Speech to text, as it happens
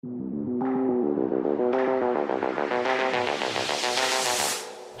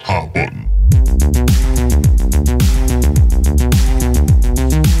button.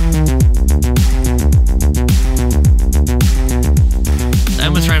 I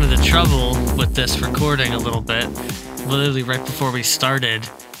was running into trouble with this recording a little bit. Literally right before we started,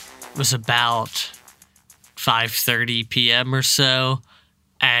 it was about 5:30 p.m. or so,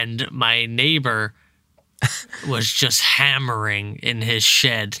 and my neighbor was just hammering in his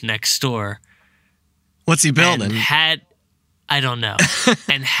shed next door. What's he building? I don't know.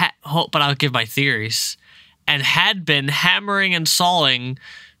 But I'll give my theories. And had been hammering and sawing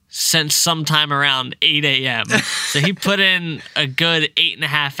since sometime around 8 a.m. So he put in a good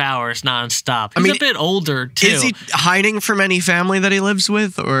 8.5 hours nonstop. He's a bit older, too. Is he hiding from any family that he lives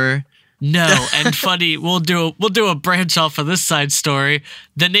with, or... No, and funny, we'll do a branch off of this side story.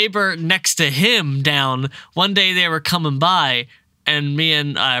 The neighbor next to him down, one day they were coming by, and me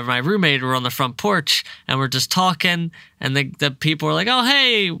and my roommate were on the front porch, and we're just talking, and the people were like, "Oh,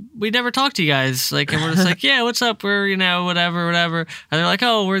 hey, we never talked to you guys." Like, and we're just like, "Yeah, what's up? We're, whatever." And they're like,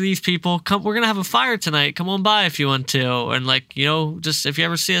 "Oh, we're these people. Come, we're gonna have a fire tonight. Come on by if you want to." And like, just if you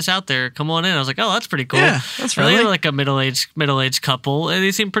ever see us out there, come on in. I was like, "Oh, that's pretty cool." Yeah, that's really. They were like a middle-aged couple, and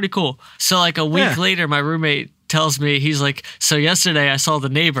they seemed pretty cool. So like a week later, my roommate tells me, he's like, "So yesterday I saw the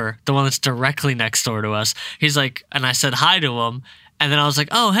neighbor, the one that's directly next door to us." He's like, and I said hi to him. And then I was like,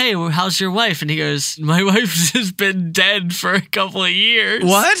 "Oh, hey, how's your wife?" And he goes, "My wife has been dead for a couple of years."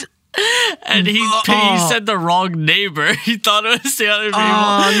 What? And he said the wrong neighbor. He thought it was the other people.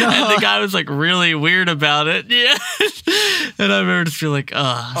 Oh, no. And the guy was like really weird about it. Yeah. And I remember just feeling like,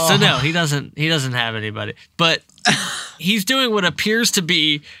 ugh. So no, he doesn't have anybody. But he's doing what appears to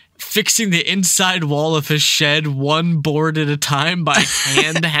be fixing the inside wall of his shed one board at a time by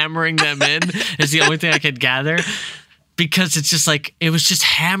hand hammering them in is the only thing I could gather. Because it's just like, it was just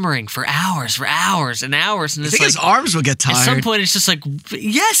hammering for hours and hours. And I think his arms would get tired. At some point, it's just like,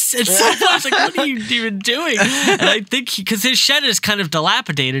 yes. At some point, it's like, what are you even doing? And I think because his shed is kind of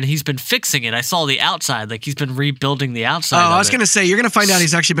dilapidated, he's been fixing it. I saw the outside, like he's been rebuilding the outside. I was going to say, you're going to find out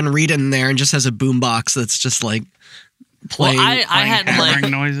he's actually been reading in there and just has a boombox that's just like playing. Well, I had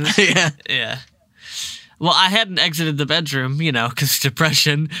hammering noises. Yeah. Well, I hadn't exited the bedroom, because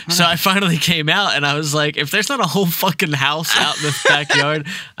depression. So I finally came out, and I was like, if there's not a whole fucking house out in the backyard,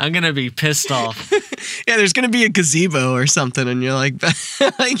 I'm going to be pissed off. Yeah, there's going to be a gazebo or something, and you're like...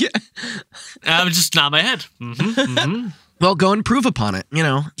 I would just nod my head. Well, go improve upon it.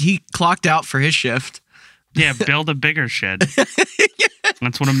 He clocked out for his shift. Yeah, build a bigger shed.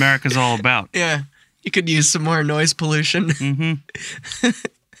 That's what America's all about. Yeah, you could use some more noise pollution. Mm-hmm.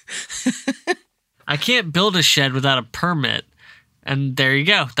 I can't build a shed without a permit. And there you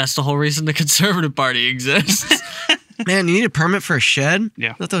go. That's the whole reason the Conservative Party exists. Man, you need a permit for a shed?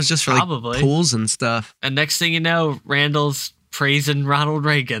 Yeah. I thought that was just for Probably. like pools and stuff. And next thing you know, Randall's praising Ronald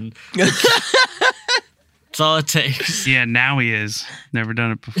Reagan. That's all it takes. Yeah, now he is. Never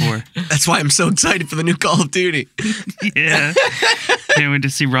done it before. That's why I'm so excited for the new Call of Duty. Yeah. Can't wait to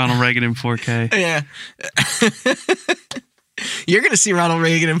see Ronald Reagan in 4K. Yeah. You're going to see Ronald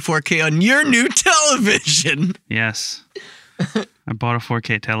Reagan in 4K on your new television. Yes. I bought a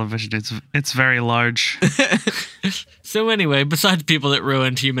 4K television. It's very large. So anyway, besides people that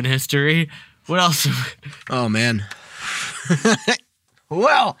ruined human history, what else? Oh, man.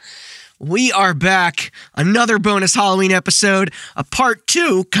 Well, we are back. Another bonus Halloween episode, a part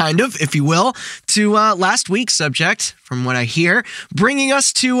 2, kind of, if you will, to last week's subject, from what I hear, bringing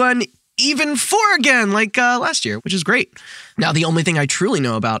us to an even 4 again, like last year, which is great. Now, the only thing I truly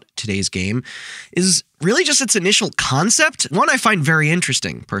know about today's game is really just its initial concept. One I find very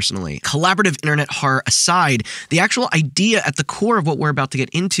interesting, personally. Collaborative internet horror aside, the actual idea at the core of what we're about to get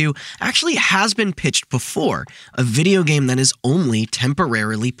into actually has been pitched before. A video game that is only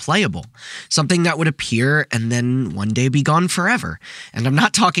temporarily playable. Something that would appear and then one day be gone forever. And I'm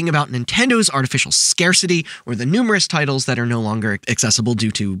not talking about Nintendo's artificial scarcity or the numerous titles that are no longer accessible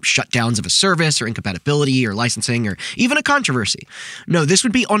due to shutdowns of a service or incompatibility or licensing or even a controversy. No, this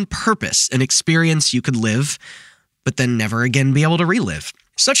would be on purpose, an experience you could live, but then never again be able to relive.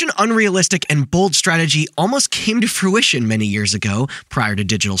 Such an unrealistic and bold strategy almost came to fruition many years ago, prior to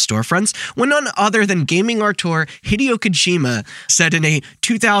digital storefronts, when none other than gaming auteur Hideo Kojima said in a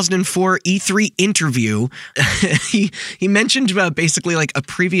 2004 E3 interview, he mentioned basically like a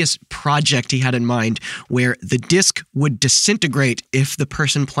previous project he had in mind where the disc would disintegrate if the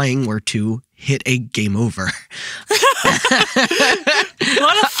person playing were to hit a game over.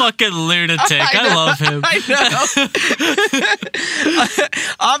 What a fucking lunatic. I love him. I know.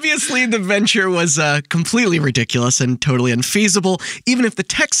 Obviously, the venture was completely ridiculous and totally unfeasible. Even if the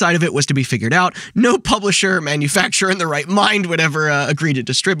tech side of it was to be figured out, no publisher or manufacturer in the right mind would ever agree to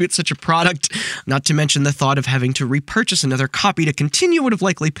distribute such a product. Not to mention the thought of having to repurchase another copy to continue would have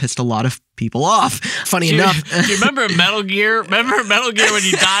likely pissed a lot of people off. Funny enough. Do you remember Metal Gear? Remember Metal Gear when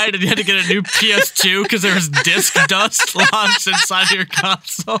you died and you had to get a new PS2 because there was disc dust lodged inside of your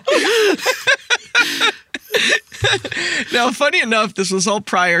console? Now, funny enough, this was all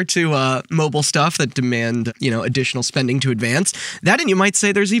prior to mobile stuff that demand, additional spending to advance. That, and you might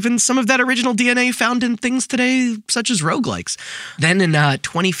say there's even some of that original DNA found in things today, such as roguelikes. Then in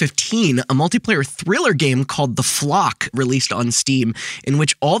 2015, a multiplayer thriller game called The Flock released on Steam, in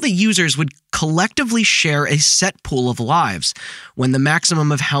which all the users would collectively share a set pool of lives. When the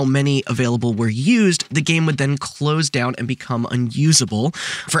maximum of how many available were used, the game would then close down and become unusable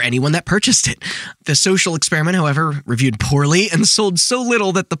for anyone that purchased it. The social experiment, however, reviewed poorly and sold so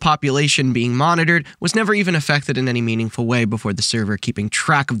little that the population being monitored was never even affected in any meaningful way before the server keeping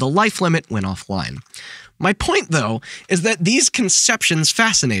track of the life limit went offline. My point, though, is that these conceptions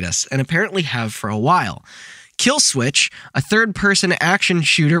fascinate us and apparently have for a while. Killswitch, a third-person action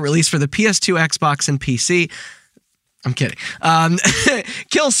shooter released for the PS2, Xbox, and PC. I'm kidding.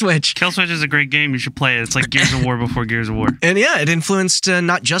 Killswitch. Killswitch is a great game. You should play it. It's like Gears of War before Gears of War. And yeah, it influenced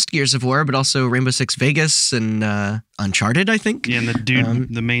not just Gears of War, but also Rainbow Six Vegas and Uncharted, I think. Yeah, and the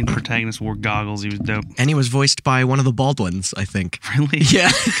dude, the main protagonist, wore goggles. He was dope. And he was voiced by one of the Baldwins, I think. Really?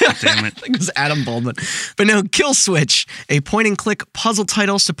 Yeah. God damn it. I think it was Adam Baldwin. But no, Killswitch, a point-and-click puzzle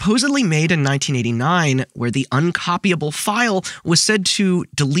title supposedly made in 1989, where the uncopyable file was said to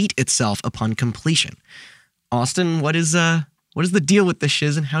delete itself upon completion. Austin, what is the deal with this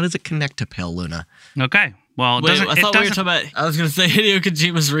shiz, and how does it connect to Pale Luna? Okay. Well, Wait, I thought we were talking about. I was going to say Hideo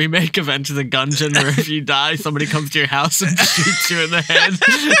Kojima's remake of Enter the Gungeon, where if you die, somebody comes to your house and shoots you in the head.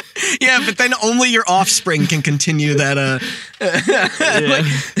 Yeah, but then only your offspring can continue that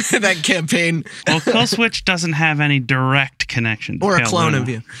that campaign. Well, Killswitch doesn't have any direct connection to or Pale a clone Luna. of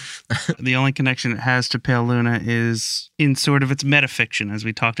you. The only connection it has to Pale Luna is in sort of its metafiction, as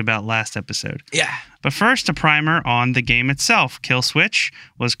we talked about last episode. Yeah. But first, a primer on the game itself. Killswitch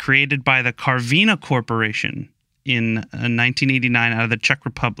was created by the Carvina Corporation in 1989 out of the Czech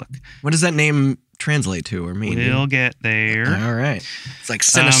Republic. What does that name translate to or mean? We'll get there. All right. It's like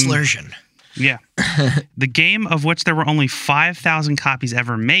Sinislersion. Yeah. The game, of which there were only 5,000 copies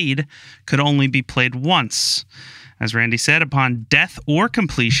ever made, could only be played once. As Randy said, upon death or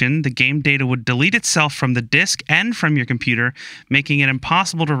completion, the game data would delete itself from the disk and from your computer, making it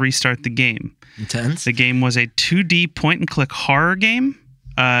impossible to restart the game. Intense. The game was a 2D point-and-click horror game.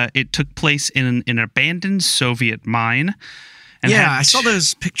 It took place in an abandoned Soviet mine. And yeah, I saw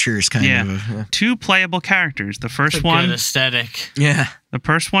those pictures kind of. Yeah. Two playable characters. The first Good one... aesthetic. Yeah. The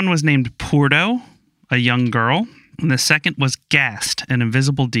first one was named Porto, a young girl. And the second was Gast, an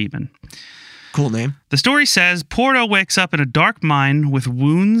invisible demon. Cool name. The story says Porto wakes up in a dark mine with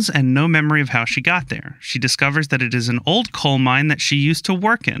wounds and no memory of how she got there. She discovers that it is an old coal mine that she used to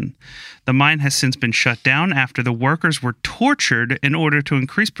work in. The mine has since been shut down after the workers were tortured in order to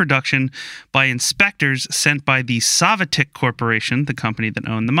increase production by inspectors sent by the Savitic Corporation, the company that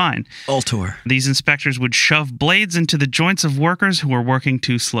owned the mine. Ultor. These inspectors would shove blades into the joints of workers who were working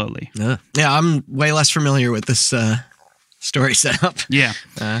too slowly. Yeah, I'm way less familiar with this story setup. Yeah.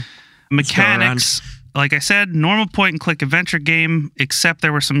 Mechanics, like I said, normal point-and-click adventure game, except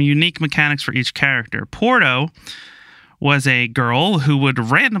there were some unique mechanics for each character. Porto was a girl who would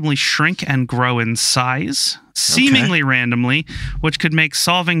randomly shrink and grow in size, seemingly randomly, which could make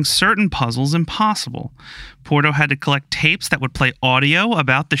solving certain puzzles impossible. Porto had to collect tapes that would play audio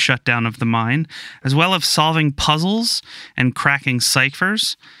about the shutdown of the mine, as well as solving puzzles and cracking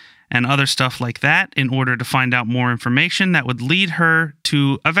ciphers and other stuff like that in order to find out more information that would lead her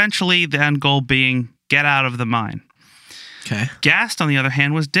to eventually the end goal being get out of the mine. Okay. Gast, on the other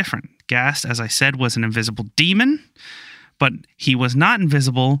hand, was different. Gast, as I said, was an invisible demon, but he was not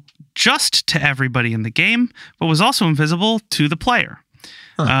invisible just to everybody in the game, but was also invisible to the player.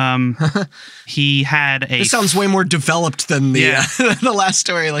 Huh. He had a... This sounds way more developed than the the last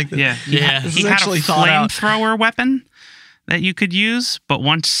story. Like yeah. He had a flamethrower weapon that you could use, but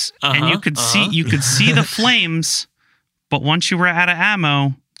once and you could see the flames, but once you were out of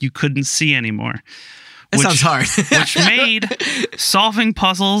ammo, you couldn't see anymore. That sounds hard. Which made solving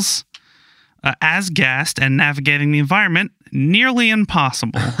puzzles as Gast and navigating the environment nearly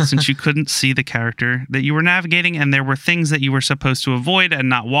impossible since you couldn't see the character that you were navigating, and there were things that you were supposed to avoid and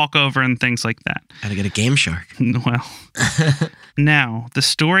not walk over and things like that. Gotta get a Game Shark. Well, now, the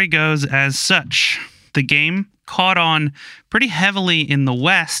story goes as such. The game caught on pretty heavily in the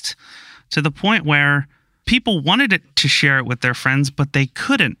West to the point where people wanted it to share it with their friends, but they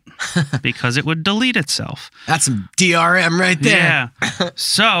couldn't because it would delete itself. That's some DRM right there. Yeah.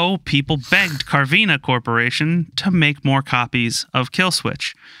 So people begged Carvina Corporation to make more copies of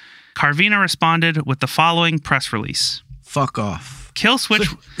Killswitch. Carvina responded with the following press release. Fuck off. Killswitch...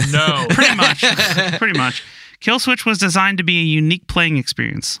 No. Pretty much. Killswitch was designed to be a unique playing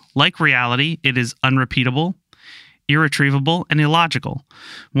experience. Like reality, it is unrepeatable, irretrievable, and illogical.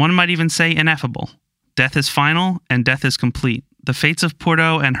 One might even say ineffable. Death is final, and death is complete. The fates of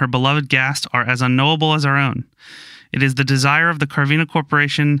Porto and her beloved Gast are as unknowable as our own. It is the desire of the Carvina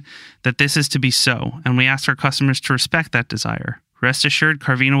Corporation that this is to be so, and we ask our customers to respect that desire. Rest assured,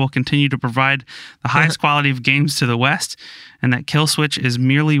 Carvina will continue to provide the highest quality of games to the West, and that Killswitch is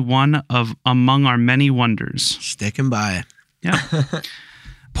merely one of among our many wonders. Sticking by it. Yeah.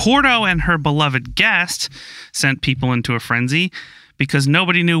 Porto and her beloved Gast sent people into a frenzy because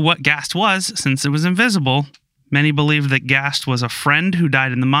nobody knew what Gast was since it was invisible. Many believed that Gast was a friend who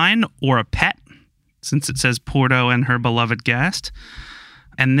died in the mine or a pet, since it says Porto and her beloved Gast.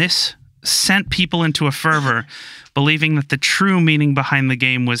 And this sent people into a fervor, believing that the true meaning behind the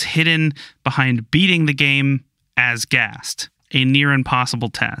game was hidden behind beating the game as Gast, a near impossible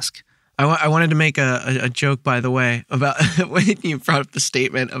task. I wanted to make a joke, by the way, about when you brought up the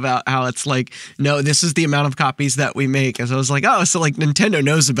statement about how it's like, no, this is the amount of copies that we make. And so I was like, oh, so like Nintendo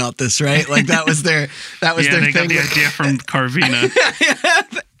knows about this, right? Like that was their their they thing. got the idea from Carvina.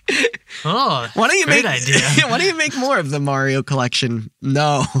 Oh, Why don't you great make idea. Why don't you make more of the Mario collection?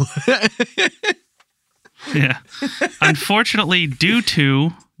 No. Yeah. Unfortunately, due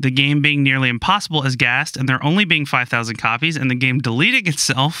to the game being nearly impossible as Gast, and there only being 5,000 copies, and the game deleting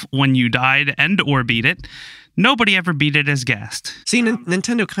itself when you died and or beat it, nobody ever beat it as Gast. See,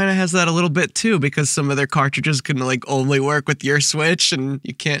 Nintendo kind of has that a little bit too, because some of their cartridges can like only work with your Switch, and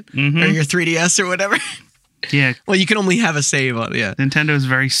you can't, or your 3DS or whatever. Yeah. Well, you can only have a save on it, yeah. Nintendo is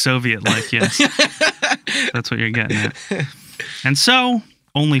very Soviet-like, yes. That's what you're getting at. And so,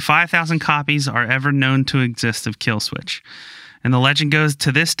 only 5,000 copies are ever known to exist of Killswitch. And the legend goes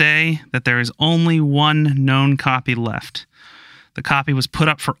to this day that there is only one known copy left. The copy was put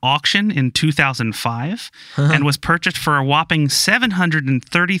up for auction in 2005 and was purchased for a whopping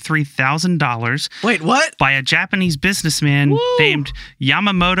 $733,000. Wait, what? By a Japanese businessman named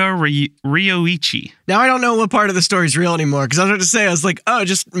Yamamoto Ryoichi. Now I don't know what part of the story is real anymore, because I was about to say, I was like, oh,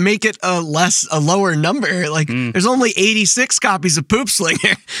 just make it a lower number. Like, there's only 86 copies of Poop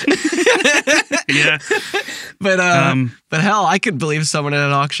Slinger. Yeah. But hell, I could believe someone at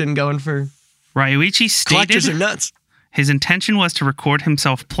an auction going for... Ryoichi Collectors are stated nuts. his intention was to record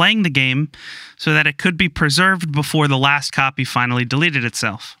himself playing the game so that it could be preserved before the last copy finally deleted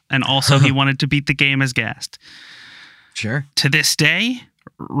itself. And also he wanted to beat the game as Gast. Sure. To this day,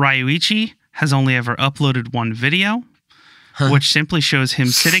 Ryoichi has only ever uploaded one video, which simply shows him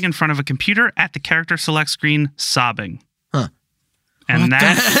sitting in front of a computer at the character select screen sobbing. And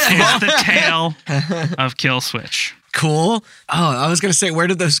that is the tale of Killswitch. Cool. Oh, I was going to say, where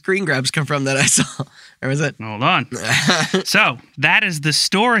did those screen grabs come from that I saw? Or was it? Hold on. So, that is the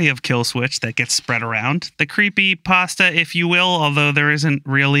story of Killswitch that gets spread around. The creepy pasta, if you will, although there isn't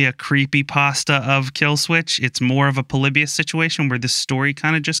really a creepy pasta of Killswitch. It's more of a Polybius situation where this story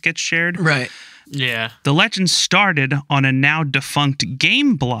kind of just gets shared. Right. Yeah. The legend started on a now defunct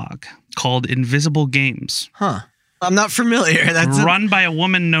game blog called Invisible Games. Huh. I'm not familiar. That's run by a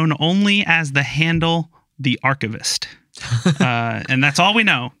woman known only as the handle The Archivist. And that's all we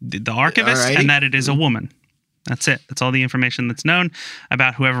know. The Archivist, Alrighty. and that it is a woman. That's it. That's all the information that's known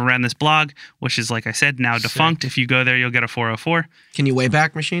about whoever ran this blog, which is, like I said, now defunct. If you go there, you'll get a 404. Can you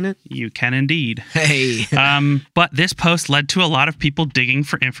Wayback Machine it? You can indeed. Hey. But this post led to a lot of people digging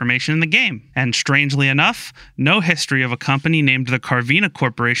for information in the game. And strangely enough, no history of a company named the Carvina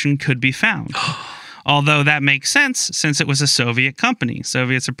Corporation could be found. Although that makes sense since it was a Soviet company.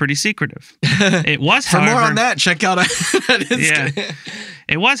 Soviets are pretty secretive. It was, For however... more on that, check out...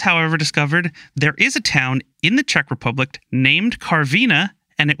 It was, however, discovered there is a town in the Czech Republic named Carvina,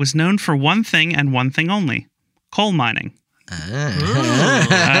 and it was known for one thing and one thing only: coal mining.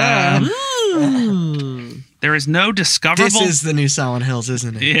 There is no discoverable... This is the new Silent Hills,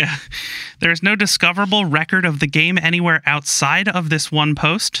 isn't it? Yeah. There is no discoverable record of the game anywhere outside of this one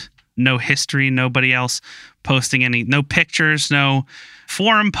post. no history, nobody else posting no pictures, no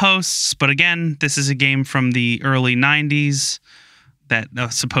forum posts. But again, this is a game from the early 90s that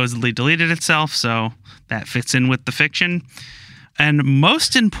supposedly deleted itself, so that fits in with the fiction. And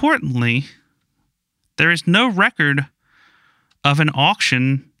most importantly, there is no record of an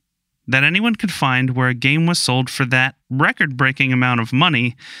auction that anyone could find where a game was sold for that record-breaking amount of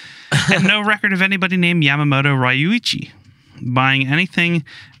money, and no record of anybody named Yamamoto Ryuichi buying anything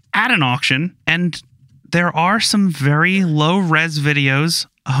at an auction. And there are some very low-res videos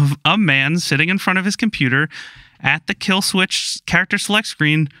of a man sitting in front of his computer at the kill switch character select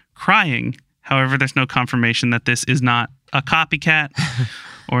screen crying. However, there's no confirmation that this is not a copycat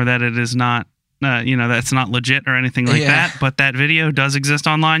or that it is not, that's not legit or anything like that. But that video does exist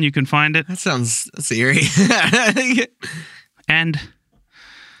online. You can find it. That's eerie. And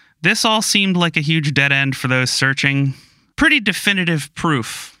this all seemed like a huge dead end for those searching. Pretty definitive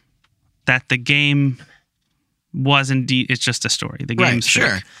proof that the game was indeed, it's just a story. The game's sure.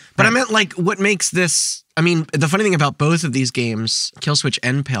 fake. But I meant, like, what makes this, I mean, the funny thing about both of these games, Killswitch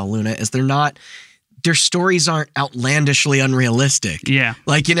and Pale Luna, is their stories aren't outlandishly unrealistic. Yeah.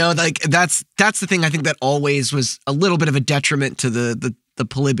 Like, that's the thing I think that always was a little bit of a detriment to the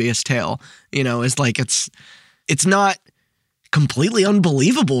Polybius tale, is like, it's not completely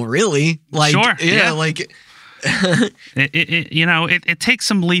unbelievable, really. Like, sure. Yeah. Like, it takes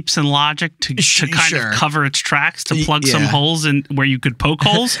some leaps in logic to kind of cover its tracks, to plug some holes in where you could poke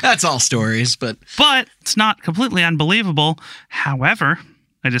holes. That's all stories, but it's not completely unbelievable. However,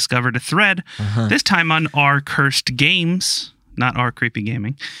 I discovered a thread, this time on R Cursed Games, not R Creepy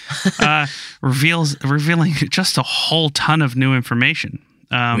Gaming, revealing just a whole ton of new information.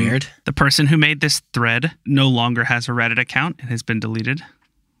 Weird. The person who made this thread no longer has a Reddit account and has been deleted.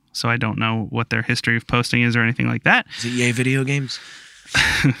 So I don't know what their history of posting is or anything like that. Is it EA Video Games?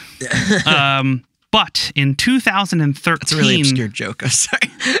 But in 2013... That's a really obscure joke. I'm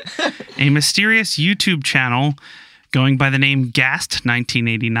sorry. A mysterious YouTube channel going by the name Gast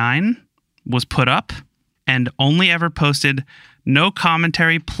 1989 was put up and only ever posted no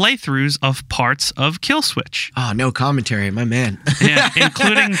commentary playthroughs of parts of Killswitch. Oh, no commentary, my man. Yeah,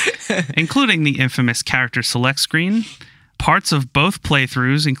 including the infamous character select screen, parts of both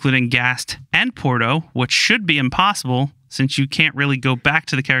playthroughs, including Gast and Porto, which should be impossible since you can't really go back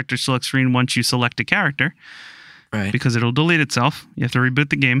to the character select screen once you select a character. Right. Because it'll delete itself. You have to reboot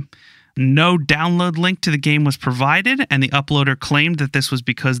the game. No download link to the game was provided, and the uploader claimed that this was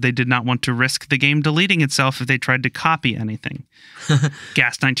because they did not want to risk the game deleting itself if they tried to copy anything.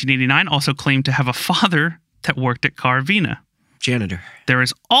 Gast 1989 also claimed to have a father that worked at Carvina. Janitor. There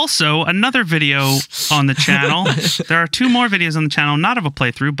is also another video on the channel. There are two more videos on the channel, not of a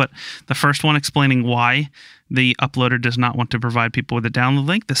playthrough, but the first one explaining why the uploader does not want to provide people with a download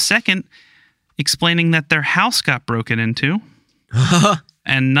link. The second explaining that their house got broken into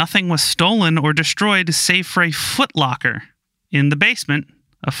and nothing was stolen or destroyed save for a footlocker in the basement,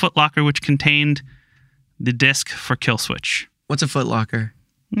 a footlocker which contained the disc for Killswitch. What's a footlocker?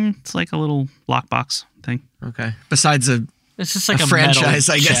 It's like a little lockbox thing. Okay. Besides it's just like a franchise,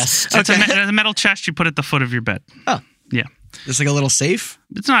 metal I guess. chest. Okay. It's a metal chest you put at the foot of your bed. Oh. Yeah. Just like a little safe?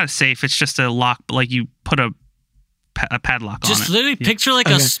 It's not a safe. It's just a lock, like you put a padlock on it. Just literally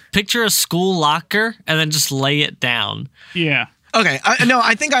picture a school locker and then just lay it down. Yeah. Okay.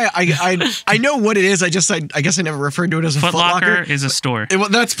 I think I know what it is. I guess I never referred to it as a footlocker. Is a store. Well,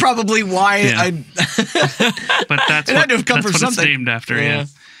 that's probably why But that's it had to have come from what something. It's named after, yeah.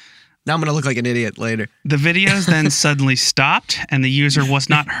 Now I'm going to look like an idiot later. The videos then suddenly stopped, and the user was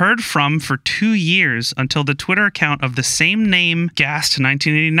not heard from for 2 years until the Twitter account of the same name,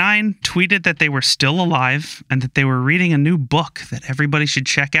 Gast1989, tweeted that they were still alive and that they were reading a new book that everybody should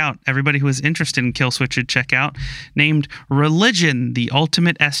check out. Everybody who was interested in Killswitch should check out, named Religion, the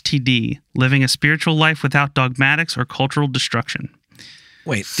Ultimate STD, Living a Spiritual Life Without Dogmatics or Cultural Destruction.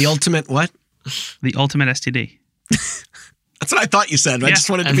 Wait, the ultimate what? The Ultimate STD. That's what I thought you said. I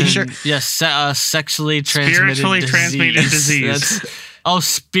just wanted to be sure. Yes, sexually transmitted transmitted disease.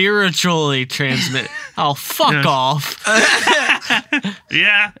 Spiritually transmitted. Oh, fuck off.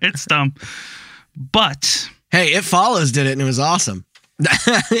 Yeah, it's dumb. But hey, It Follows did it, and it was awesome.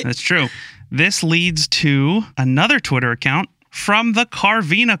 That's true. This leads to another Twitter account from the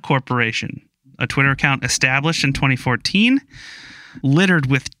Carvina Corporation, a Twitter account established in 2014, littered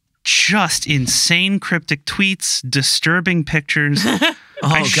with just insane cryptic tweets, disturbing pictures.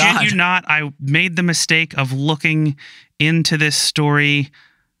 I shit you not, I made the mistake of looking into this story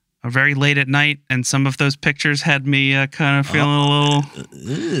very late at night, and some of those pictures had me kind of feeling a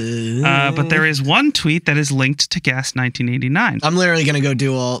little... but there is one tweet that is linked to Gas 1989. I'm literally going to go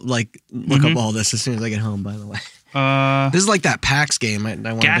do look up all this as soon as I get home, by the way. This is like that PAX game I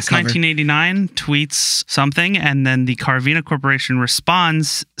wanted Gas to cover. 1989 tweets something, and then the Carvina Corporation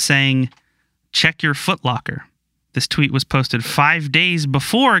responds saying, "Check your footlocker." This tweet was posted 5 days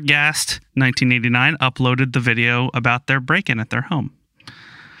before Gas 1989 uploaded the video about their break-in at their home.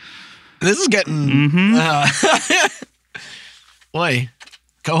 This is getting... Boy,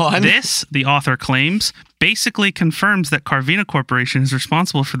 go on. This, the author claims, basically confirms that Carvina Corporation is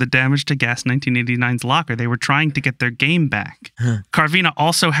responsible for the damage to Gas 1989's locker. They were trying to get their game back. Carvina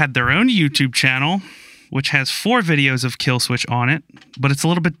also had their own YouTube channel, which has 4 videos of Kill Switch on it, but it's a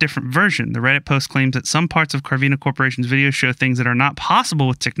little bit different version. The Reddit post claims that some parts of Carvina Corporation's videos show things that are not possible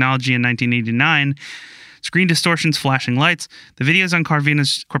with technology in 1989. Screen distortions, flashing lights. The videos on Carvina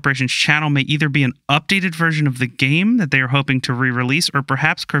Corporation's channel may either be an updated version of the game that they are hoping to re-release, or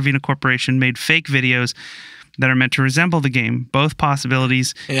perhaps Carvina Corporation made fake videos that are meant to resemble the game. Both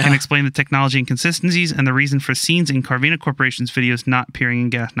possibilities can explain the technology inconsistencies and the reason for scenes in Carvina Corporation's videos not appearing in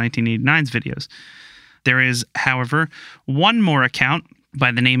Gas 1989's videos. There is, however, one more account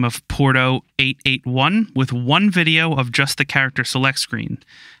by the name of Porto881 with one video of just the character select screen.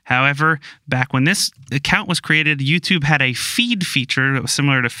 However, back when this account was created, YouTube had a feed feature that was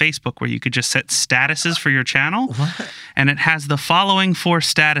similar to Facebook where you could just set statuses for your channel. What? And it has the following 4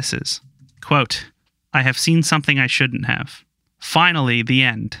 statuses. Quote, "I have seen something I shouldn't have. Finally, the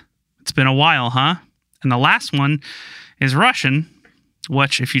end. It's been a while, huh?" And the last one is Russian,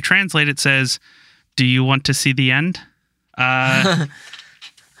 which if you translate it says, "Do you want to see the end?"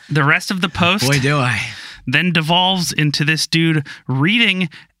 The rest of the post Boy, do I. then devolves into this dude reading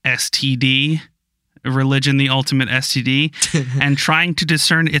STD, Religion, the Ultimate STD, and trying to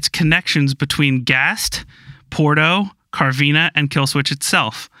discern its connections between Gast, Porto, Carvina, and Kill Switch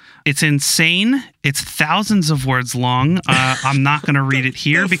itself. It's insane. It's thousands of words long. I'm not going to read it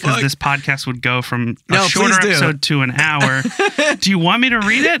here because this podcast would go from a shorter episode to an hour. Do you want me to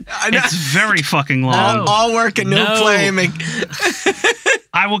read it? It's very fucking long. No. All work and no play.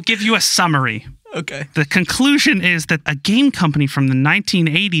 I will give you a summary. Okay. The conclusion is that a game company from the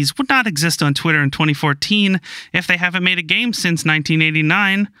 1980s would not exist on Twitter in 2014 if they haven't made a game since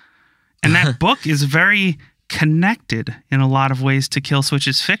 1989. And that book is very connected in a lot of ways to Kill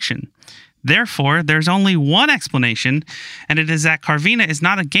Switch's fiction. Therefore, there's only one explanation, and it is that Carvina is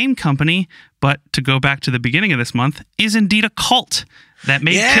not a game company, but, to go back to the beginning of this month, is indeed a cult that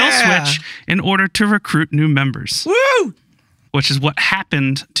made Kill Switch in order to recruit new members. Woo! Which is what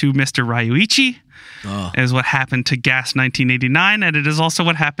happened to Mr. Ryuichi, is what happened to Gas 1989, and it is also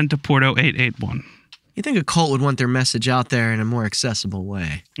what happened to Porto 881. You think a cult would want their message out there in a more accessible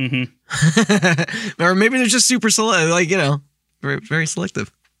way. Mm-hmm. Or maybe they're just super very, very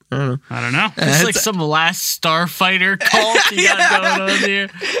selective. I don't know. It's like some last Starfighter cult you got going on here.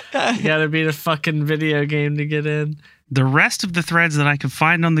 You gotta beat a fucking video game to get in. The rest of the threads that I could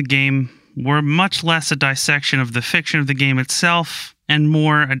find on the game were much less a dissection of the fiction of the game itself and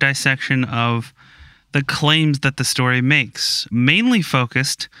more a dissection of the claims that the story makes, mainly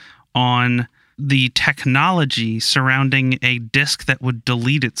focused on the technology surrounding a disc that would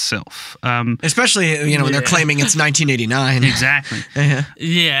delete itself. Especially, when they're claiming it's 1989. Exactly.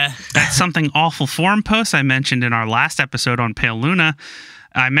 Yeah. That's something Awful Forum post I mentioned in our last episode on Pale Luna.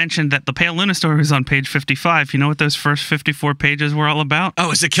 I mentioned that the Pale Luna story was on page 55. You know what those first 54 pages were all about? Oh,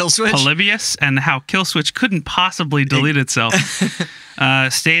 is it Kill Switch? Polybius, and how Kill Switch couldn't possibly delete itself.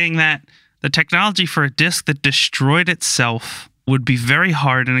 Stating that the technology for a disc that destroyed itself would be very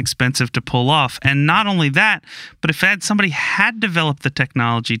hard and expensive to pull off. And not only that, but if somebody had developed the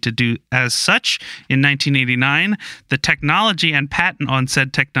technology to do as such in 1989, the technology and patent on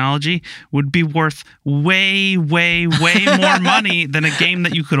said technology would be worth way, way, way more money than a game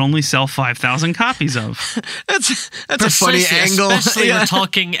that you could only sell 5,000 copies of. That's a funny angle. Especially we're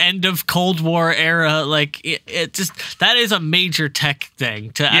talking end of Cold War era. Like it just that is a major tech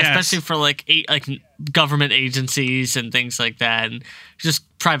thing especially for government agencies and things like that, and just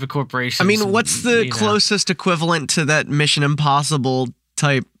private corporations. I mean, what's the closest equivalent to that Mission Impossible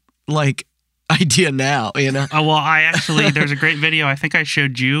type idea now? Oh well, there's a great video I think I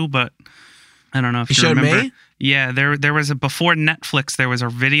showed you, but I don't know if you showed remember. Me? Yeah, there was before Netflix, there was a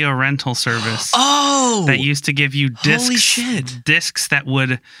video rental service. Oh, that used to give you discs. Holy shit. Discs that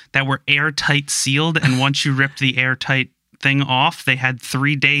were airtight sealed, and once you ripped the airtight thing off, they had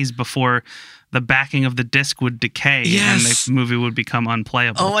 3 days before the backing of the disc would decay and the movie would become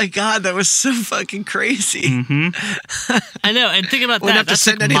unplayable. Oh my God, that was so fucking crazy. I know, and think about Wouldn't that. have to That's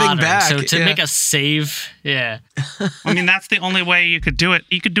send like anything modern. back, So to yeah. make a save, yeah. I mean, that's the only way you could do it.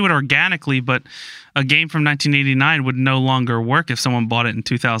 You could do it organically, but a game from 1989 would no longer work if someone bought it in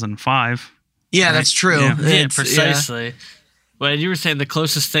 2005. Yeah, that's true. Yeah. Yeah, precisely. Well, you were saying the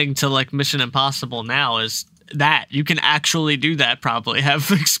closest thing to like Mission Impossible now is that you can actually do that. Probably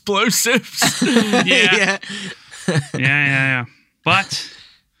have explosives. Yeah. Yeah. But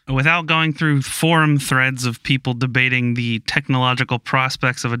without going through forum threads of people debating the technological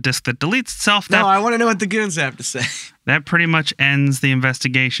prospects of a disc that deletes itself, No, I want to know what the goons have to say. that pretty much ends the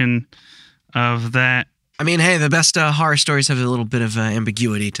investigation of that. I mean, hey, the best horror stories have a little bit of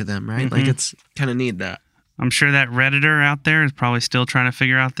ambiguity to them, right? Like, it's kind of need that. I'm sure that Redditor out there is probably still trying to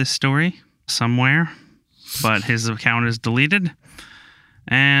figure out this story somewhere, but his account is deleted.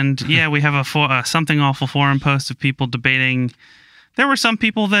 And yeah, we have a Something Awful forum post of people debating. There were some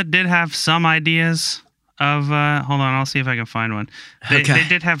people that did have some ideas of, hold on, I'll see if I can find one. They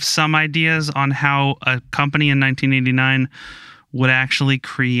did have some ideas on how a company in 1989 would actually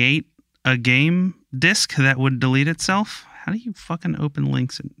create a game disc that would delete itself. How do you fucking open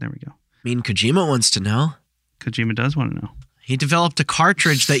links? There we go. I mean, Kojima wants to know. Kojima does want to know. He developed a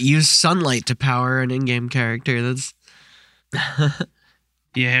cartridge that used sunlight to power an in-game character. That's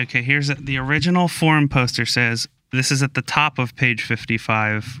Yeah, okay, here's the original forum poster says, this is at the top of page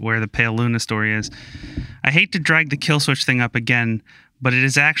 55 where the Pale Luna story is. I hate to drag the kill switch thing up again, but it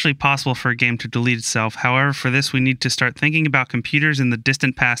is actually possible for a game to delete itself. However, for this, we need to start thinking about computers in the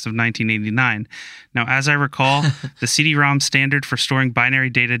distant past of 1989. Now, as I recall, the CD-ROM standard for storing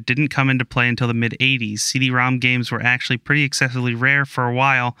binary data didn't come into play until the mid-'80s. CD-ROM games were actually pretty excessively rare for a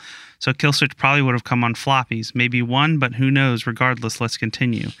while, so kill switch probably would have come on floppies. Maybe one, but who knows? Regardless, let's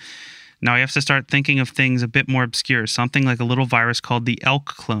continue. Now, we have to start thinking of things a bit more obscure, something like a little virus called the ELK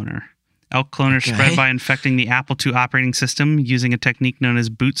cloner. ELK cloner spread by infecting the Apple II operating system using a technique known as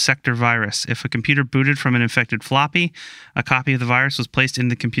boot sector virus. If a computer booted from an infected floppy, a copy of the virus was placed in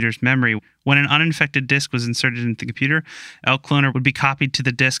the computer's memory. When an uninfected disk was inserted into the computer, ELK cloner would be copied to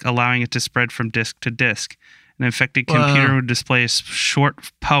the disk, allowing it to spread from disk to disk. An infected computer would display a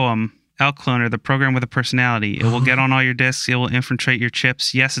short poem. ELK cloner, the program with a personality. It will get on all your disks. It will infiltrate your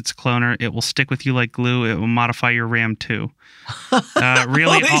chips. Yes, it's a cloner. It will stick with you like glue. It will modify your RAM too.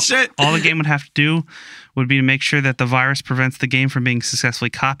 Really, all the game would have to do would be to make sure that the virus prevents the game from being successfully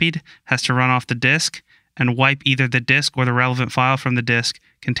copied, has to run off the disk, and wipe either the disk or the relevant file from the disk,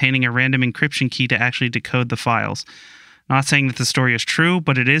 containing a random encryption key to actually decode the files. Not saying that the story is true,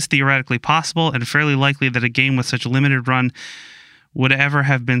 but it is theoretically possible and fairly likely that a game with such a limited run would ever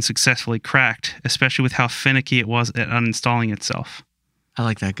have been successfully cracked, especially with how finicky it was at uninstalling itself. I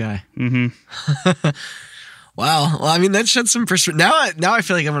like that guy. Mm-hmm. Wow. Well, I mean, that sheds some perspective. Now I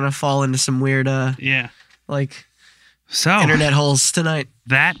feel like I'm gonna fall into some weird, like internet holes tonight.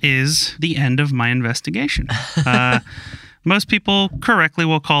 That is the end of my investigation. Most people correctly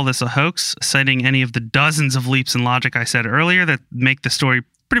will call this a hoax, citing any of the dozens of leaps in logic I said earlier that make the story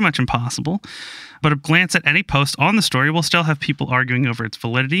pretty much impossible. But a glance at any post on the story will still have people arguing over its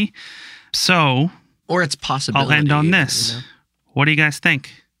validity. So, or its possibility. I'll end on this. You know? What do you guys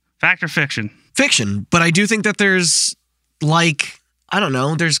think? Fact or fiction? Fiction. But I do think that there's,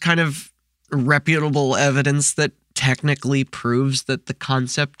 there's kind of reputable evidence that technically proves that the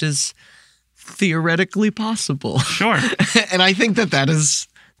concept is theoretically possible. Sure. And I think that's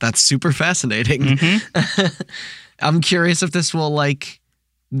super fascinating. Mm-hmm. I'm curious if this will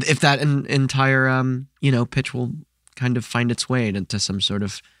if that entire pitch will kind of find its way into some sort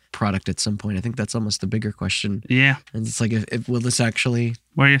of product at some point. I think that's almost the bigger question. Yeah. And it's like, if will this actually...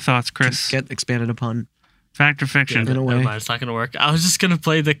 What are your thoughts, Chris? Get expanded upon? Fact or fiction? In a way. It's not going to work. I was just going to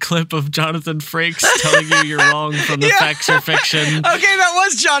play the clip of Jonathan Frakes telling you you're wrong from the facts or fiction. Okay, that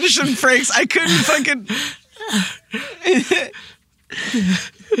was Jonathan Frakes. I couldn't fucking...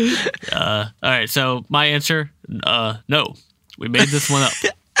 All right, so my answer, no. We made this one up.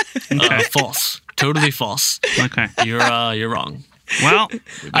 Okay. False. Totally false. Okay. You're wrong. Well,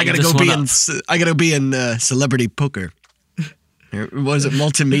 I gotta be in Celebrity Poker. Was it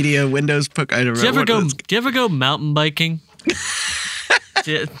multimedia Windows Poker? I don't know. Do you ever go mountain biking?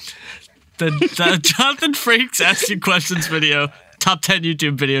 the Jonathan Frakes Ask You Questions video, top 10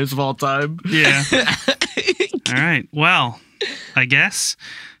 YouTube videos of all time. Yeah. All right. Well, I guess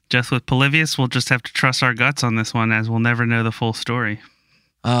just with Polybius, we'll just have to trust our guts on this one, as we'll never know the full story.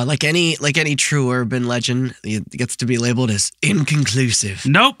 Like any true urban legend, it gets to be labeled as inconclusive.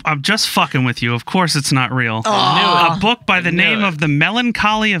 Nope, I'm just fucking with you. Of course it's not real. A book by the name of The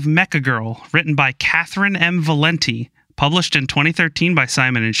Melancholy of Mecha Girl, written by Catherine M. Valenti, published in 2013 by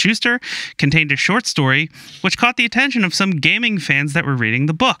Simon & Schuster, contained a short story which caught the attention of some gaming fans that were reading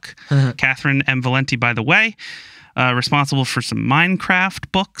the book. Catherine M. Valenti, by the way, responsible for some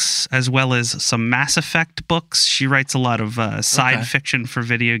Minecraft books as well as some Mass Effect books. She writes a lot of side fiction for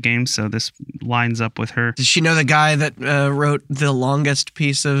video games, so this lines up with her. Does she know the guy that wrote the longest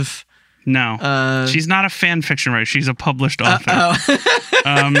piece of... No. She's not a fan fiction writer. She's a published author.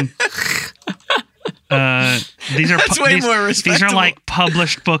 These are more respectable. These are like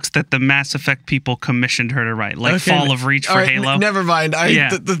published books that the Mass Effect people commissioned her to write, like Fall of Reach for Halo. Never mind.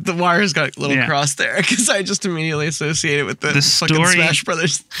 The wires got a little crossed there because I just immediately associated with the fucking story, Smash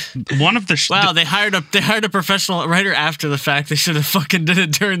Brothers. One of the wow, they hired a professional writer after the fact. They should have fucking did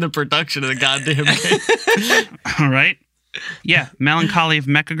it during the production of the goddamn game. All right. Yeah, Melancholy of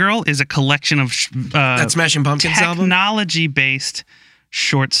Mecha Girl is a collection of that Smashing Pumpkins album? Technology-based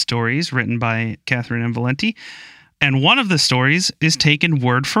short stories written by Catherine M. Valenti. And one of the stories is taken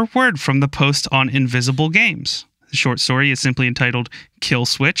word for word from the post on Invisible Games. The short story is simply entitled Kill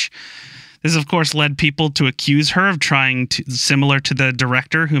Switch. This, of course, led people to accuse her of trying to, similar to the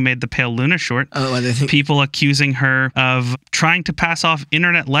director who made the Pale Luna short, people accusing her of trying to pass off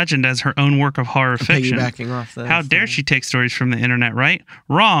Internet Legend as her own work of horror fiction. How dare she take stories from the internet, right?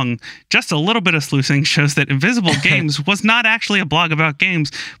 Wrong. Just a little bit of sleuthing shows that Invisible Games was not actually a blog about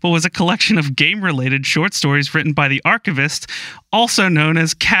games, but was a collection of game-related short stories written by the archivist, also known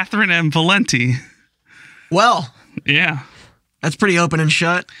as Catherine M. Valenti. Well. Yeah. That's pretty open and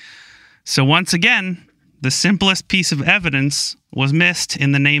shut. So once again, the simplest piece of evidence was missed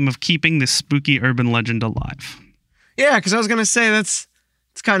in the name of keeping this spooky urban legend alive. Yeah, because I was going to say it's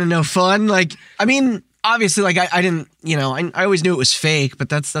kind of no fun. Like, I mean, obviously, like I didn't, I always knew it was fake, but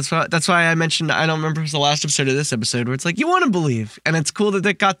that's why I mentioned, I don't remember if it was the last episode of this episode, where it's like, you want to believe. And it's cool that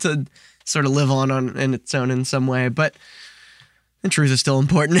it got to sort of live on in its own in some way, but the truth is still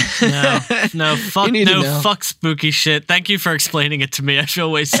important. Fuck spooky shit. Thank you for explaining it to me. I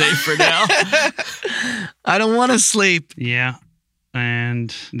feel way safer now. I don't want to sleep. Yeah.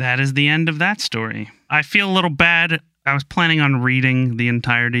 And that is the end of that story. I feel a little bad. I was planning on reading the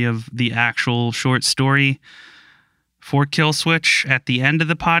entirety of the actual short story for Kill Switch at the end of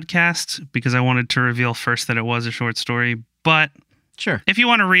the podcast because I wanted to reveal first that it was a short story. But sure, if you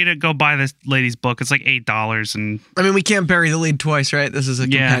want to read it, go buy this lady's book. It's like $8. And I mean, we can't bury the lead twice, right? This is a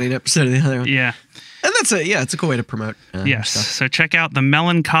companion episode of the other one. Yeah. And it's a cool way to promote yes. stuff. So check out The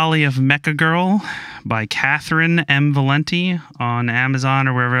Melancholy of Mecha Girl by Catherine M. Valenti on Amazon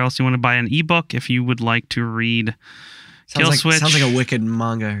or wherever else you want to buy an ebook if you would like to read Kill Switch. Sounds like a wicked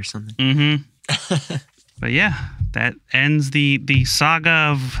manga or something. Mm-hmm. But yeah, that ends the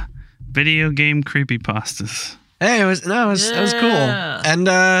saga of video game creepypastas. Hey, it was cool, and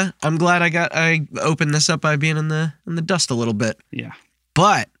I'm glad I opened this up by being in the dust a little bit. Yeah,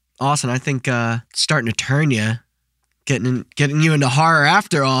 but Austin, I think starting to turn you, getting you into horror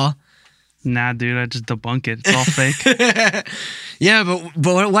after all. Nah, dude, I just debunk it. It's all fake. Yeah,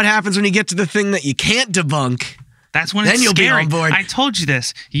 but what happens when you get to the thing that you can't debunk? That's when it's you'll scary. Be on board. I told you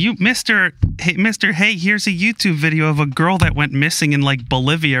this. Mister, hey, here's a YouTube video of a girl that went missing in like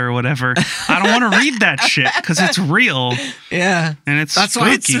Bolivia or whatever. I don't want to read that shit because it's real. Yeah. And that's spooky.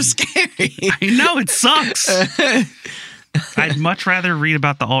 why it's so scary. I know, it sucks. I'd much rather read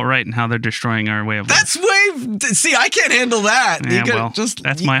about the alt-right and how they're destroying our way of life. See, I can't handle that. Yeah,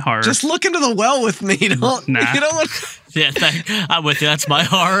 that's my horror. Just look into the well with me. You don't look... Yeah, I'm with you. That's my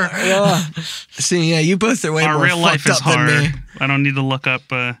horror. See, you both are way our more real life fucked is up than horror. me. I don't need to look up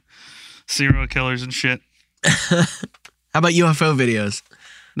serial killers and shit. How about UFO videos?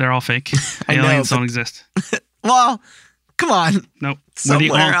 They're all fake. Aliens don't exist. Well, come on. Nope.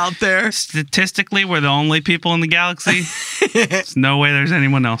 Somewhere out there. Statistically, we're the only people in the galaxy. There's no way there's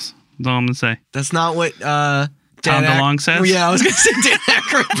anyone else. That's all I'm going to say. That's not what Tom DeLonge says? Yeah, I was going to say Dan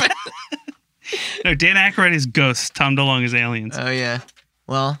Aykroyd. No, Dan Aykroyd is ghosts. Tom DeLonge is aliens. Oh, yeah.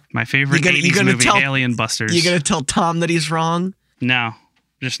 Well, my favorite 80s movie, Alien Busters. You going to tell Tom that he's wrong? No. I'm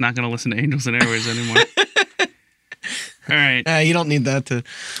just not going to listen to Angels and Airways anymore. All right. You don't need that to.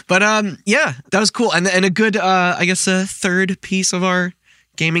 But yeah, that was cool. And a good, I guess, a third piece of our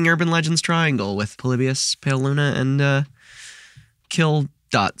Gaming Urban Legends triangle with Polybius, Pale Luna, and Kill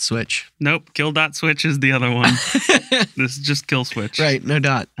Dot Switch. Nope. Kill Dot Switch is the other one. This is just Kill Switch. Right. No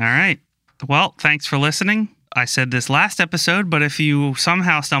dot. All right. Well, thanks for listening. I said this last episode, but if you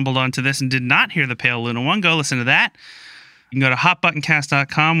somehow stumbled onto this and did not hear the Pale Luna one, go listen to that. You can go to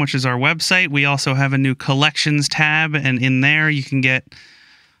hotbuttoncast.com, which is our website. We also have a new collections tab, and in there you can get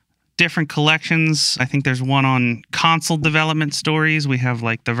different collections. I think there's one on console development stories. We have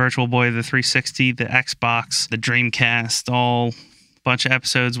like the Virtual Boy, the 360, the Xbox, the Dreamcast, all a bunch of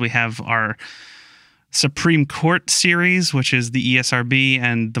episodes. We have our Supreme Court series, which is the ESRB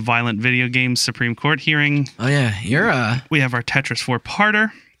and the Violent Video Games Supreme Court hearing. Oh, yeah. You're We have our Tetris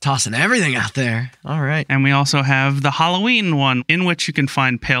 4-parter. tossing everything out there. All right. And we also have the Halloween one, in which you can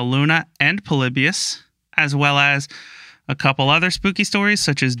find Pale Luna and Polybius, as well as a couple other spooky stories,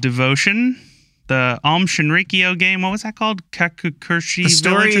 such as Devotion, the Aum Shinrikyo game. What was that called? Kakukurshi The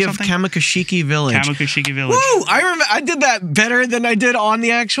story Village or of something? Kamukushiki Village. Kamukushiki Village. Woo! I remember I did that better than I did on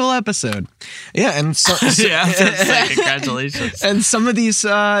the actual episode. Yeah, and so, Yeah, I was gonna say, congratulations. and some of these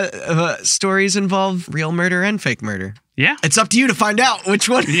stories involve real murder and fake murder. Yeah. It's up to you to find out which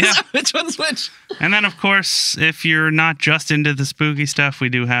one. Yeah. Which one's which. And then, of course, if you're not just into the spooky stuff, we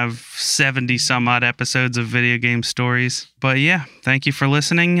do have 70 some odd episodes of video game stories. But yeah, thank you for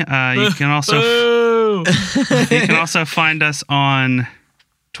listening. You can also find us on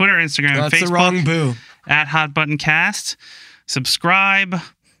Twitter, Instagram, and That's Facebook the wrong boo. at Hot Button Cast. Subscribe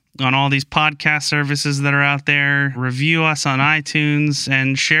on all these podcast services that are out there. Review us on iTunes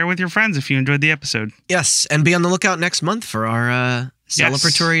and share with your friends if you enjoyed the episode. Yes, and be on the lookout next month for our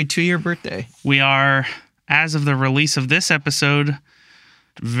celebratory 2-year birthday. We are, as of the release of this episode,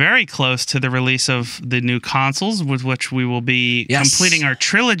 very close to the release of the new consoles, with which we will be completing our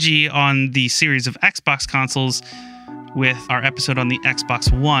trilogy on the series of Xbox consoles with our episode on the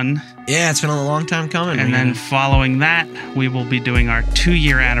Xbox One. Yeah, it's been a long time coming. And then following that, we will be doing our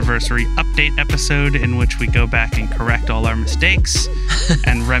 2-year anniversary update episode, in which we go back and correct all our mistakes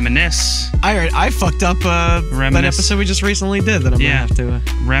and reminisce. I fucked up that episode we just recently did that I'm going to have to...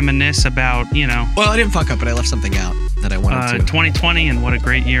 reminisce about, Well, I didn't fuck up, but I left something out that I wanted to. 2020 and what a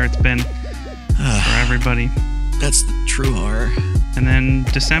great year it's been for everybody. That's the true horror. And then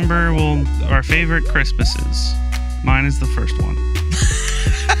December, our favorite Christmases. Mine is the first one.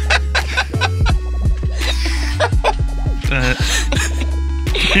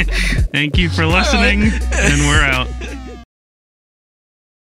 Thank you for listening, and we're out.